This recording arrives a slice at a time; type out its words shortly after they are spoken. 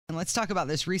And let's talk about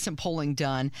this recent polling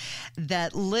done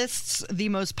that lists the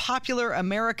most popular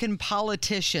American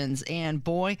politicians. And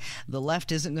boy, the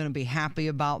left isn't going to be happy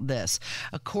about this.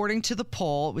 According to the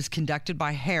poll, it was conducted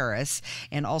by Harris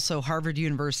and also Harvard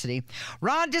University.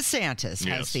 Ron DeSantis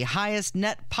has the highest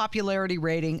net popularity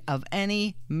rating of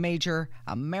any major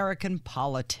American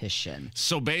politician.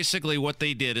 So basically what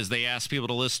they did is they asked people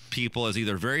to list people as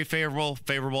either very favorable,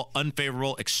 favorable,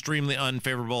 unfavorable, extremely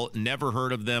unfavorable, never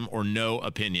heard of them, or no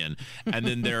opinion. And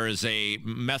then there is a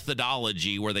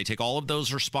methodology where they take all of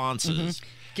those responses.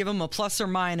 Give them a plus or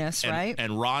minus, right?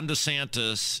 And Ron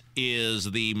DeSantis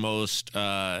is the most,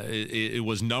 it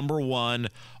was number one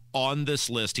on this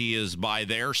list. He is, by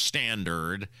their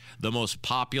standard, the most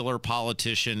popular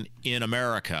politician in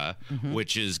America,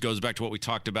 which goes back to what we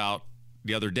talked about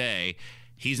the other day.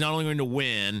 He's not only going to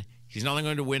win, he's not only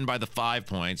going to win by the 5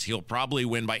 points, he'll probably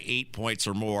win by 8 points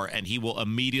or more, and he will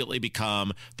immediately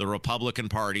become the Republican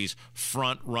Party's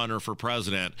front runner for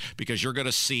president, because you're going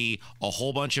to see a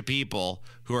whole bunch of people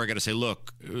who are going to say,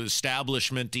 look,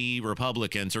 establishment-y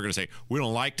Republicans are going to say, we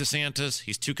don't like DeSantis,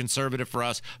 he's too conservative for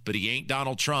us, but he ain't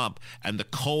Donald Trump. And the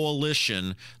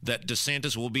coalition that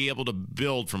DeSantis will be able to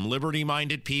build from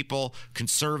liberty-minded people,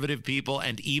 conservative people,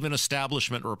 and even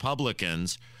establishment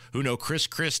Republicans who know Chris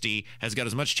Christie has got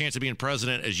as much chance of being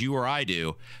president as you or I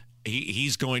do.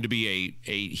 He's going to be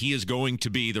he is going to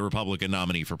be the Republican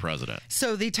nominee for president.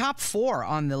 So the top four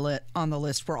on the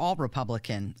list were all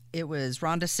Republican. It was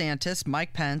Ron DeSantis,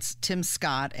 Mike Pence, Tim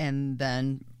Scott, and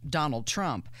then Donald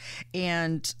Trump.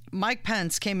 And Mike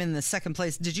Pence came in the second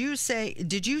place. Did you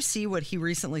see what he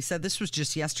recently said? This was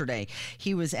just yesterday.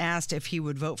 He was asked if he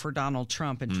would vote for Donald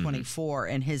Trump in 24,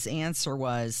 and his answer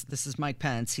was, this is Mike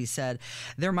Pence, he said,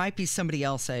 there might be somebody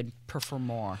else I'd prefer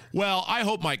more. Well, I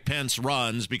hope Mike Pence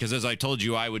runs, because as I told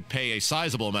you, I would pay a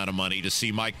sizable amount of money to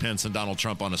see Mike Pence and Donald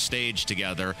Trump on a stage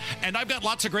together. And I've got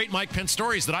lots of great Mike Pence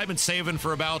stories that I've been saving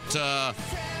for about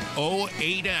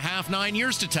 8.5, 9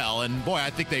 years to tell. And boy, I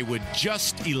think they would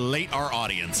just elate our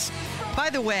audience. By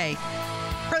the way,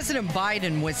 President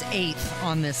Biden was 8th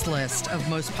on this list of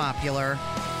most popular.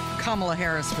 Kamala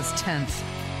Harris was 10th.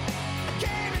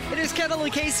 It is Kendall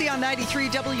and Casey on 93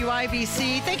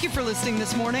 WIBC. Thank you for listening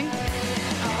this morning.